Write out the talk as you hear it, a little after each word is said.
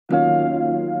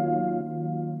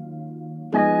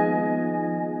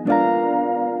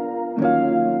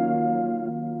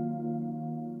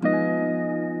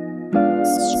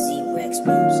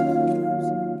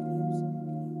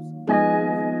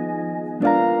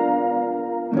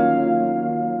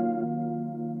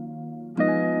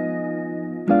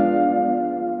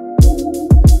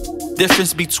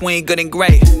Difference between good and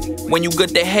great. When you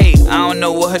good to hate, I don't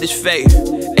know what hurt is fate.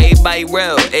 Everybody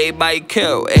real, everybody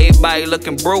kill. Everybody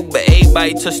looking broke, but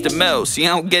everybody touch the mill. See,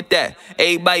 I don't get that.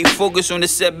 Everybody focus on the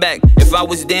setback. If I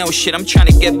was down, shit, I'm trying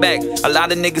to get back. A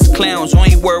lot of niggas clowns,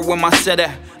 only word where my set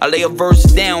at. I lay a verse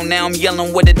down, now I'm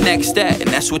yelling with the next at. And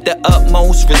that's with the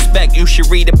utmost respect, you should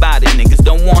read about it. Niggas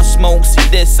don't want smoke, see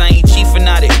this, I ain't chiefin'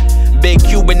 out it. Big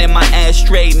Cuban in my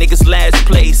ashtray, niggas last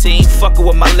place. He ain't fucking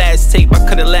with my last tape, I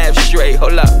could've laughed straight,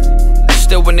 hold up.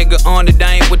 Still a nigga on it,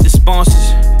 I ain't with the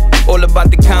sponsors. All about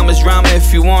the commas, drama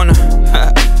if you wanna.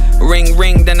 Ring,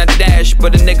 ring, then I dash.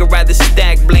 But a nigga rather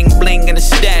stack, bling, bling in the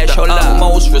stash. Hold up,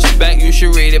 most respect, you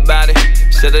should read about it.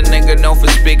 Said a nigga known for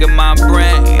speaking my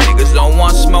brand. Niggas don't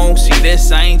want smoke, see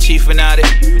this, I ain't chiefin' out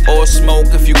it. Or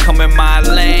smoke if you come in my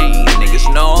lane.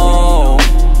 Niggas know.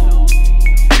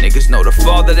 Niggas know the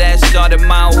father that started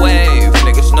my wave.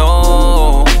 Niggas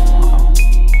know.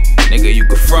 Nigga, you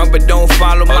can front but don't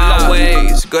follow my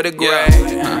ways. Good or great.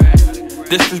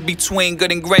 Difference between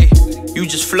good and great. You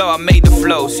just flow, I made the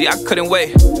flow. See, I couldn't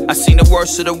wait. I seen the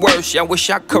worst of the worst. Yeah, I wish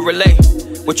I could relate.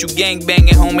 What you gang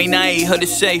banging, homie? Now I ain't hood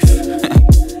is safe.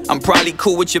 I'm probably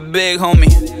cool with your big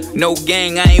homie. No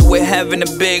gang, I ain't with having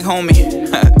a big homie.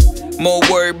 More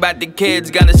worried about the kids,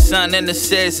 got a son and a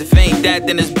sis. If ain't that,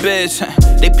 then it's biz.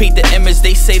 They peep the image,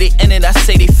 they say they in it, I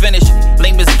say they finished.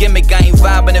 Lamest gimmick, I ain't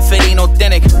vibing if it ain't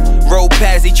authentic. Roll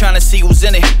past, they tryna see who's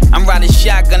in it. I'm riding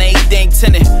shotgun, everything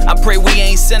tinted. I pray we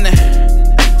ain't sinning.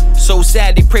 So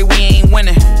sad, they pray we ain't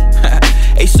winning.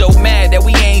 They so mad that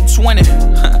we ain't twinning.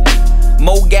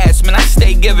 More gas, man, I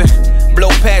stay giving. Blow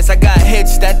past, I got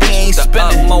hits that they ain't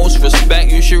spinning. Utmost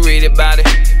respect, you should read about it.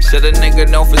 Said a nigga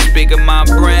known for speaking my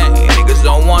brand. Niggas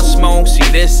don't want smoke, see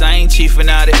this, I ain't chiefin'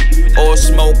 out it. Or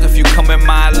smoke if you come in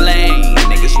my lane.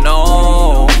 Niggas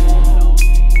know.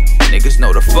 Niggas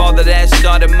know the father that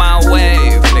started my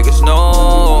wave. Niggas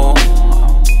know.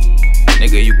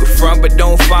 Nigga, you can front but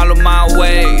don't follow my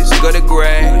ways. Good or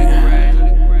great.